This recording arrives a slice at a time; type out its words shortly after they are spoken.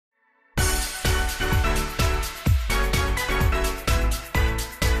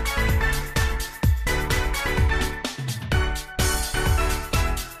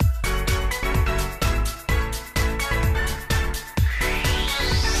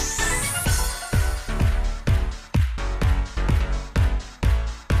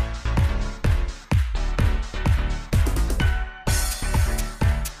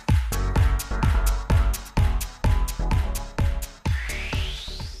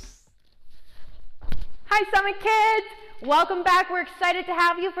Hi Summit Kids! Welcome back. We're excited to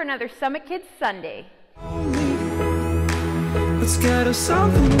have you for another Summit Kids Sunday. Let's get us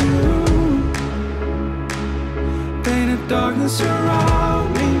something new. Painted darkness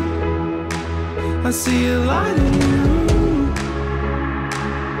around me. I see a light in you.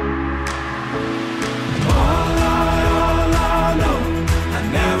 All I know, I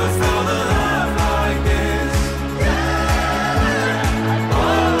never felt a love like this.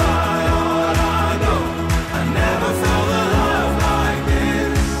 All I know, I never felt a love like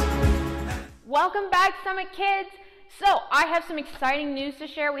this. Welcome back Summit Kids! So, I have some exciting news to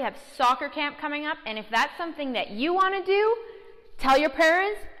share. We have soccer camp coming up, and if that's something that you want to do, tell your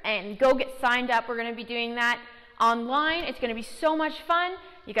parents and go get signed up. We're going to be doing that online. It's going to be so much fun.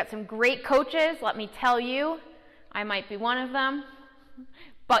 You got some great coaches, let me tell you. I might be one of them.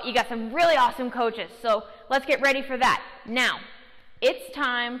 But you got some really awesome coaches, so let's get ready for that. Now, it's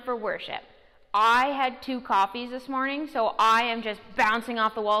time for worship. I had 2 coffees this morning, so I am just bouncing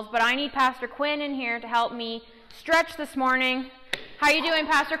off the walls, but I need Pastor Quinn in here to help me stretch this morning. How you doing,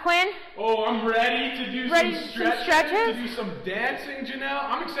 Pastor Quinn? Oh, I'm ready to do some stretches? to do some dancing, Janelle.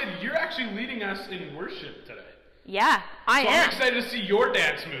 I'm excited. You're actually leading us in worship today. Yeah, I am. I'm excited to see your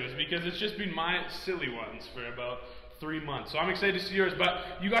dance moves because it's just been my silly ones for about 3 months. So I'm excited to see yours, but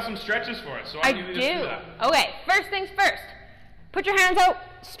you got some stretches for us, so I need to just do that. Okay, first things first. Put your hands out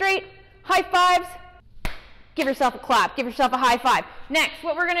straight, high fives. Give yourself a clap, give yourself a high five. Next,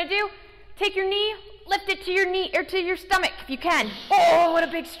 what we're gonna do, take your knee, lift it to your knee or to your stomach if you can. Oh, what a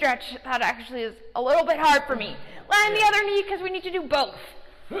big stretch. That actually is a little bit hard for me. Land the other knee because we need to do both.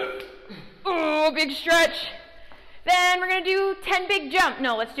 Oh, big stretch. Then we're going to do 10 big jumps.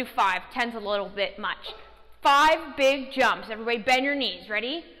 No, let's do 5. 10's a little bit much. 5 big jumps. Everybody bend your knees.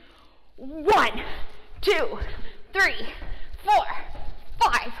 Ready? 1, 2, 3, 4,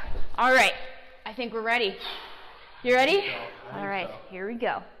 5. All right. I think we're ready. You ready? All right. Here we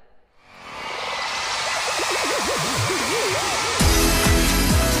go.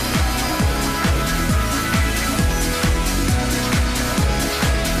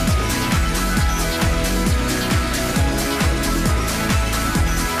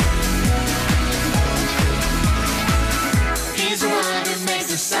 He's the one who makes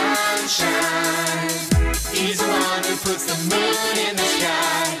the sun shine. He's the one who puts the moon in the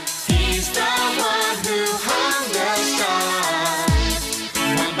sky. He's the one who hung the stars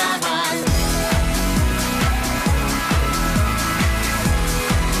one by one.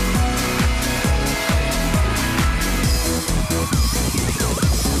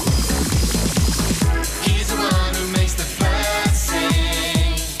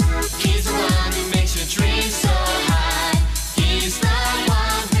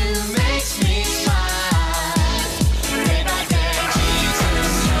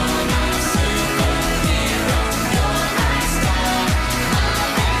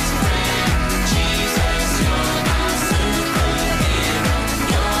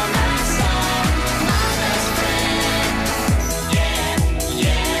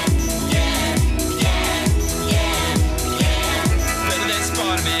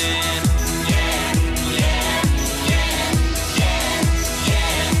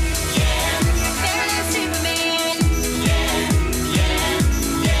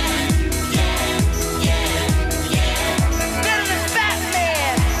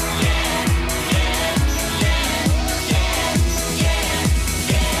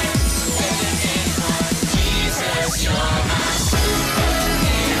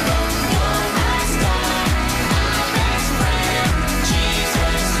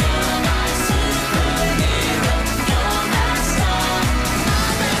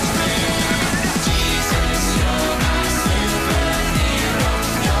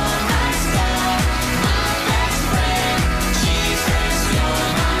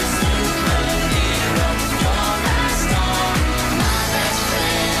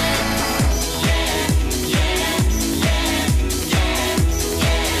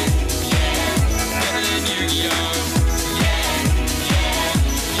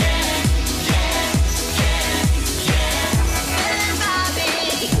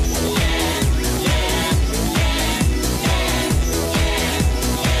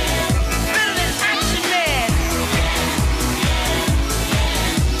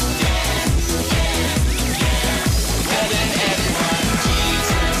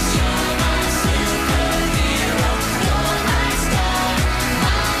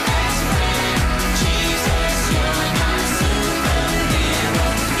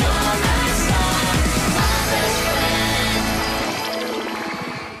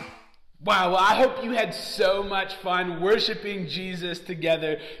 Well, I hope you had so much fun worshiping Jesus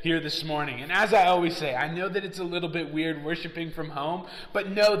together here this morning. And as I always say, I know that it's a little bit weird worshiping from home, but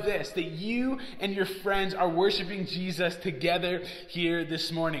know this, that you and your friends are worshiping Jesus together here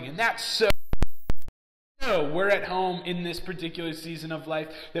this morning. And that's so we're at home in this particular season of life,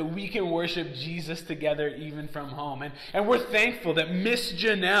 that we can worship Jesus together even from home. And we're thankful that Miss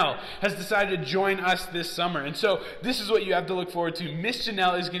Janelle has decided to join us this summer. And so this is what you have to look forward to. Miss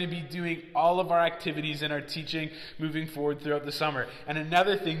Janelle is going to be doing all of our activities and our teaching moving forward throughout the summer. And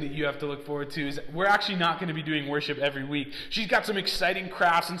another thing that you have to look forward to is we're actually not going to be doing worship every week. She's got some exciting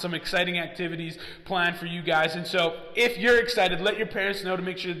crafts and some exciting activities planned for you guys. And so if you're excited, let your parents know to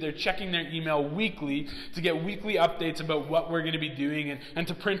make sure that they're checking their email weekly to get weekly updates about what we're going to be doing and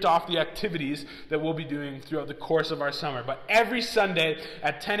to print off the activities that we'll be doing throughout the course of our summer. But every Sunday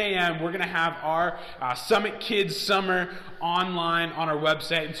at 10 a.m., we're going to have our Summit Kids Summer online on our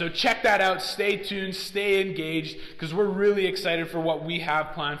website. And so check that out. Stay tuned. Stay engaged, because we're really excited for what we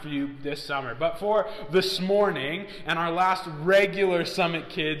have planned for you this summer. But for this morning and our last regular Summit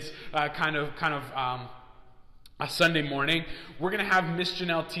Kids a Sunday morning, we're going to have Miss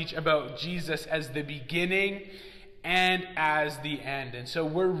Janelle teach about Jesus as the beginning and as the end. And so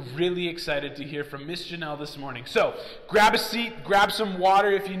we're really excited to hear from Miss Janelle this morning. So grab a seat, grab some water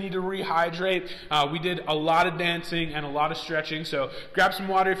if you need to rehydrate. We did a lot of dancing and a lot of stretching, so grab some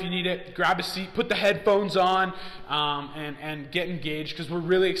water if you need it, grab a seat, put the headphones on, and get engaged, because we're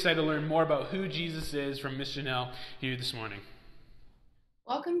really excited to learn more about who Jesus is from Miss Janelle here this morning.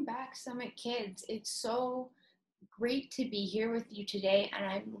 Welcome back, Summit Kids. It's so great to be here with you today, and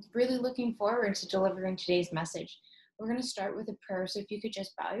I'm really looking forward to delivering today's message. We're going to start with a prayer, so if you could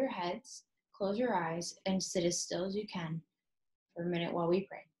just bow your heads, close your eyes, and sit as still as you can for a minute while we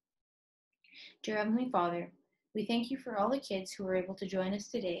pray. Dear Heavenly Father, we thank you for all the kids who were able to join us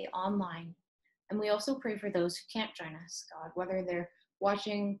today online, and we also pray for those who can't join us, God, whether they're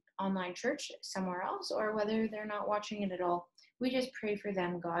watching online church somewhere else or whether they're not watching it at all. We just pray for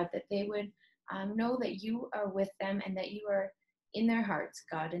them, God, that they would know that you are with them and that you are in their hearts,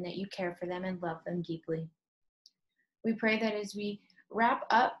 God, and that you care for them and love them deeply. We pray that as we wrap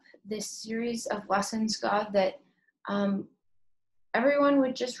up this series of lessons, God, that everyone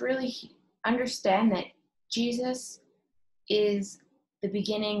would just really understand that Jesus is the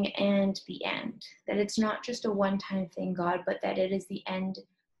beginning and the end, that it's not just a one-time thing, God, but that it is the end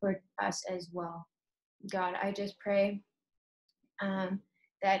for us as well. God, I just pray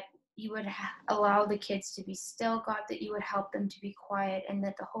that you would allow the kids to be still, God, that you would help them to be quiet, and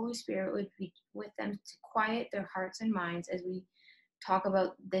that the Holy Spirit would be with them to quiet their hearts and minds as we talk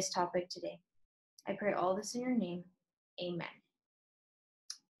about this topic today. I pray all this in your name. Amen.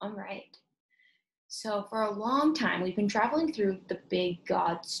 All right. So for a long time, we've been traveling through the big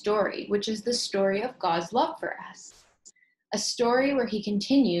God story, which is the story of God's love for us. A story where he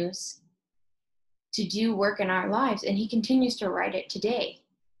continues to do work in our lives, and he continues to write it today.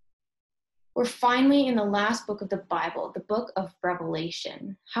 We're finally in the last book of the Bible, the book of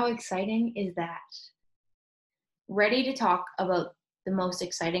Revelation. How exciting is that? Ready to talk about the most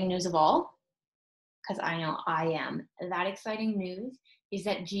exciting news of all? Because I know I am. That exciting news is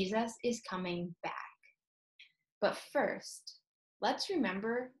that Jesus is coming back. But first, let's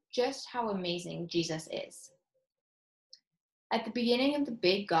remember just how amazing Jesus is. At the beginning of the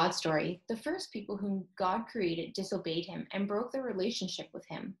big God story, the first people whom God created disobeyed him and broke their relationship with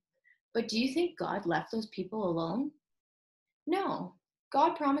him. But do you think God left those people alone? No.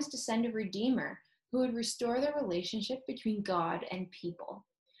 God promised to send a Redeemer who would restore the relationship between God and people.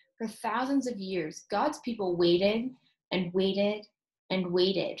 For thousands of years, God's people waited and waited and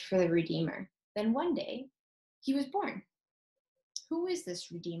waited for the Redeemer. Then one day, he was born. Who is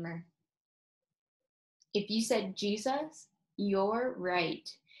this Redeemer? If you said Jesus, you're right.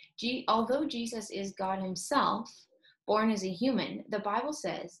 Although Jesus is God himself, born as a human, the Bible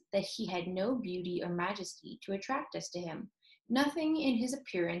says that he had no beauty or majesty to attract us to him, nothing in his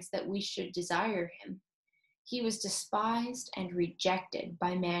appearance that we should desire him. He was despised and rejected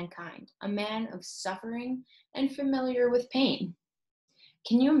by mankind, a man of suffering and familiar with pain.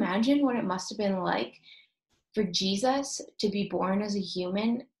 Can you imagine what it must have been like for Jesus to be born as a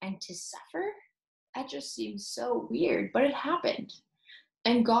human and to suffer? That just seems so weird, but it happened.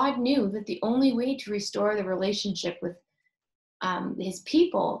 And God knew that the only way to restore the relationship with his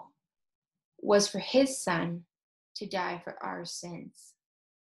people was for his son to die for our sins.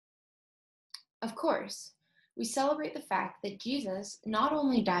 Of course, we celebrate the fact that Jesus not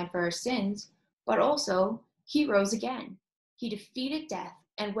only died for our sins, but also he rose again. He defeated death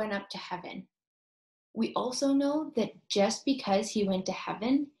and went up to heaven. We also know that just because he went to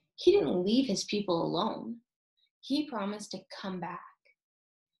heaven, He didn't leave his people alone. He promised to come back.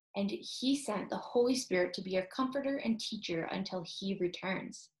 And he sent the Holy Spirit to be our comforter and teacher until he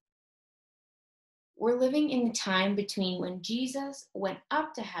returns. We're living in the time between when Jesus went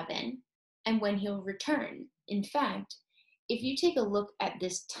up to heaven and when he'll return. In fact, if you take a look at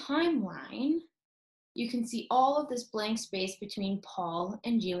this timeline, you can see all of this blank space between Paul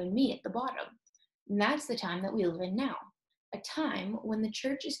and you and me at the bottom. And that's the time that we live in now, a time when the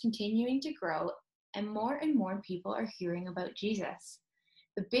church is continuing to grow and more people are hearing about Jesus.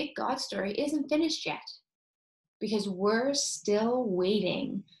 The big God story isn't finished yet because we're still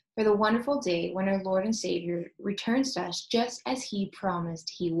waiting for the wonderful day when our Lord and Savior returns to us just as he promised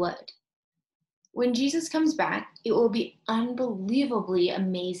he would. When Jesus comes back, it will be unbelievably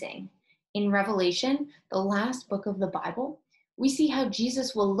amazing. In Revelation, the last book of the Bible, we see how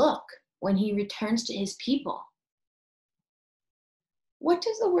Jesus will look when he returns to his people. What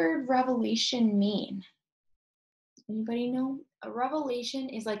does the word revelation mean? Anybody know? A revelation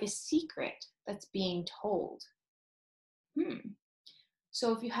is like a secret that's being told.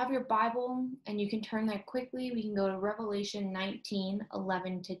 So if you have your Bible and you can turn there quickly, we can go to Revelation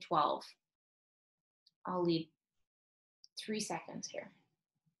 19:11-12. I'll leave 3 seconds here.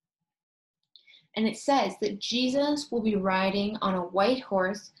 And it says that Jesus will be riding on a white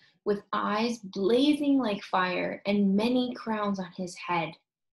horse with eyes blazing like fire and many crowns on his head.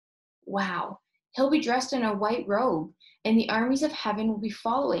 Wow. He'll be dressed in a white robe, and the armies of heaven will be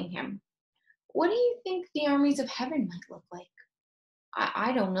following him. What do you think the armies of heaven might look like?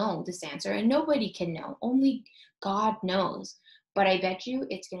 I don't know this answer, and nobody can know. Only God knows. But I bet you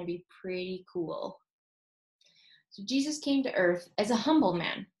it's going to be pretty cool. So Jesus came to earth as a humble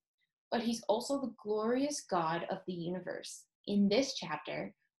man, but he's also the glorious God of the universe. In this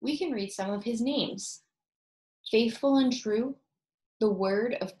chapter, we can read some of his names: Faithful and True, the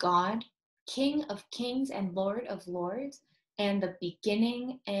Word of God, King of Kings and Lord of Lords, and the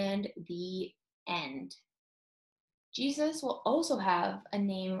Beginning and the End. Jesus will also have a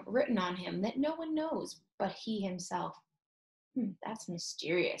name written on him that no one knows but he himself. That's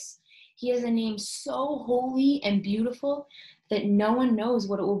mysterious. He has a name so holy and beautiful that no one knows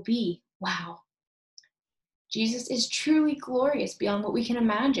what it will be. Wow. Jesus is truly glorious beyond what we can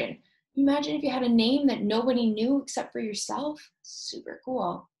imagine. Imagine if you had a name that nobody knew except for yourself. Super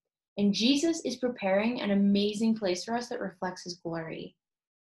cool. And Jesus is preparing an amazing place for us that reflects his glory.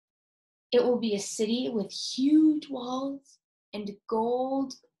 It will be a city with huge walls and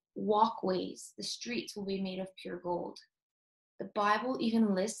gold walkways. The streets will be made of pure gold. The Bible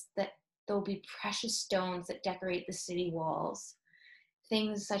even lists that there will be precious stones that decorate the city walls.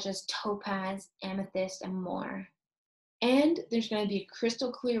 Things such as topaz, amethyst, and more. And there's going to be a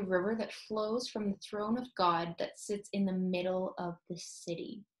crystal clear river that flows from the throne of God that sits in the middle of the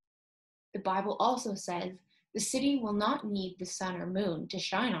city. The Bible also says the city will not need the sun or moon to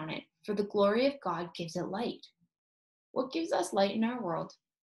shine on it, for the glory of God gives it light. What gives us light in our world?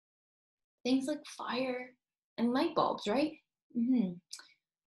 Things like fire and light bulbs, right?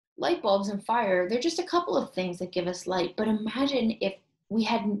 Light bulbs and fire, they're just a couple of things that give us light. But imagine if we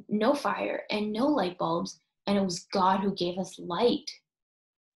had no fire and no light bulbs, and it was God who gave us light.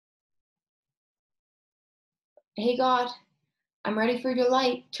 Hey God, I'm ready for your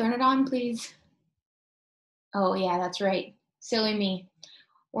light. Turn it on, please. Oh yeah, that's right. Silly me.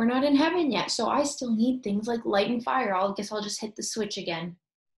 We're not in heaven yet, so I still need things like light and fire. I guess I'll just hit the switch again.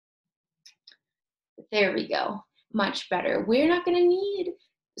 There we go. Much better. We're not going to need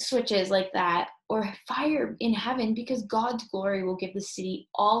switches like that or fire in heaven because God's glory will give the city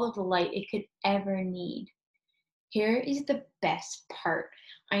all of the light it could ever need. Here is the best part.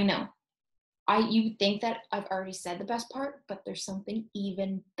 I know. You would think that I've already said the best part, but there's something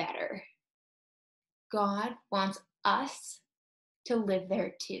even better. God wants us to live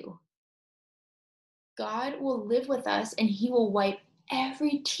there too. God will live with us and he will wipe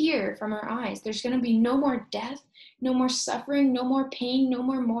every tear from our eyes. There's going to be no more death, no more suffering, no more pain, no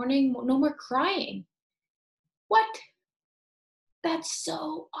more mourning, no more crying. What? That's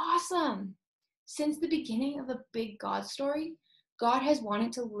so awesome. Since the beginning of the big God story, God has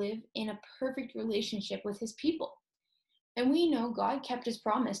wanted to live in a perfect relationship with his people. And we know God kept his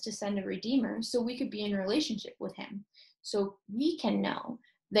promise to send a redeemer so we could be in a relationship with him. So we can know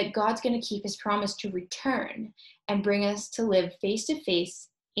that God's going to keep his promise to return and bring us to live face to face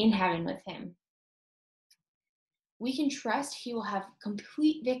in heaven with him. We can trust he will have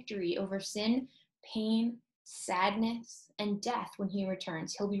complete victory over sin, pain, sadness, and death when he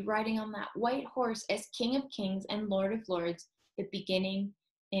returns. He'll be riding on that white horse as King of Kings and Lord of Lords, the beginning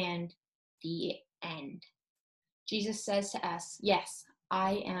and the end. Jesus says to us, yes,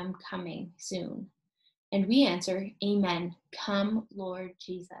 I am coming soon. And we answer, Amen. Come, Lord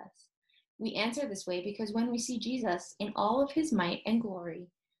Jesus. We answer this way because when we see Jesus in all of his might and glory,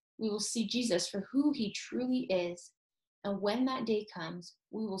 we will see Jesus for who he truly is. And when that day comes,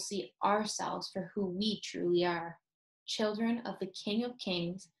 we will see ourselves for who we truly are, children of the King of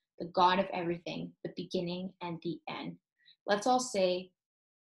Kings, the God of everything, the beginning and the end. Let's all say,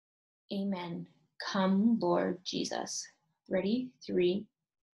 Amen. Come, Lord Jesus. Ready? 3,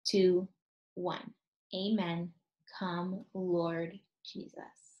 2, 1. Amen. Come, Lord Jesus.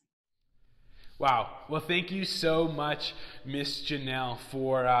 Wow. Well, thank you so much, Miss Janelle,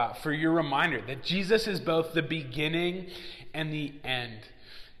 for your reminder that Jesus is both the beginning and the end.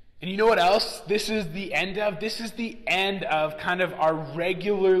 And you know what else this is the end of? This is the end of kind of our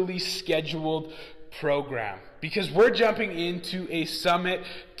regularly scheduled program, because we're jumping into a Summit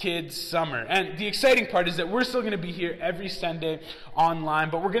Kids Summer. And the exciting part is that we're still going to be here every Sunday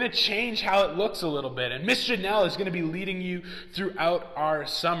online, but we're going to change how it looks a little bit. And Miss Janelle is going to be leading you throughout our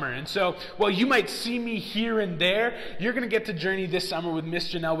summer. And so, while you might see me here and there, you're going to get to journey this summer with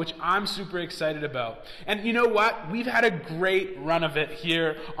Miss Janelle, which I'm super excited about. And you know what? We've had a great run of it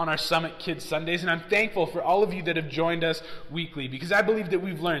here on our Summit Kids Sundays, and I'm thankful for all of you that have joined us weekly, because I believe that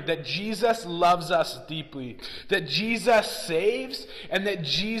we've learned that Jesus loves us deeply, that Jesus saves, and that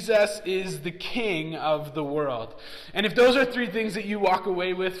Jesus is the King of the world. And if those are 3 things that you walk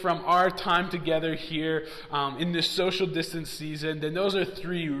away with from our time together here in this social distance season, then those are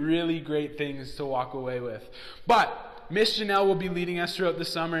 3 really great things to walk away with. But Miss Janelle will be leading us throughout the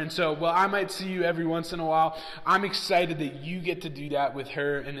summer, and so, while I might see you every once in a while, I'm excited that you get to do that with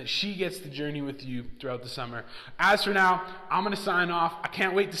her and that she gets to journey with you throughout the summer. As for now, I'm going to sign off. I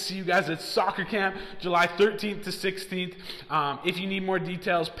can't wait to see you guys at soccer camp, July 13th to 16th. If you need more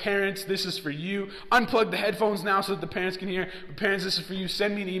details, parents, this is for you. Unplug the headphones now so that the parents can hear. But parents, this is for you.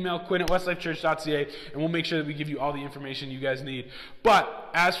 Send me an email, quinn@westlifechurch.ca, and we'll make sure that we give you all the information you guys need. But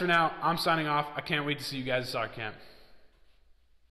as for now, I'm signing off. I can't wait to see you guys at soccer camp.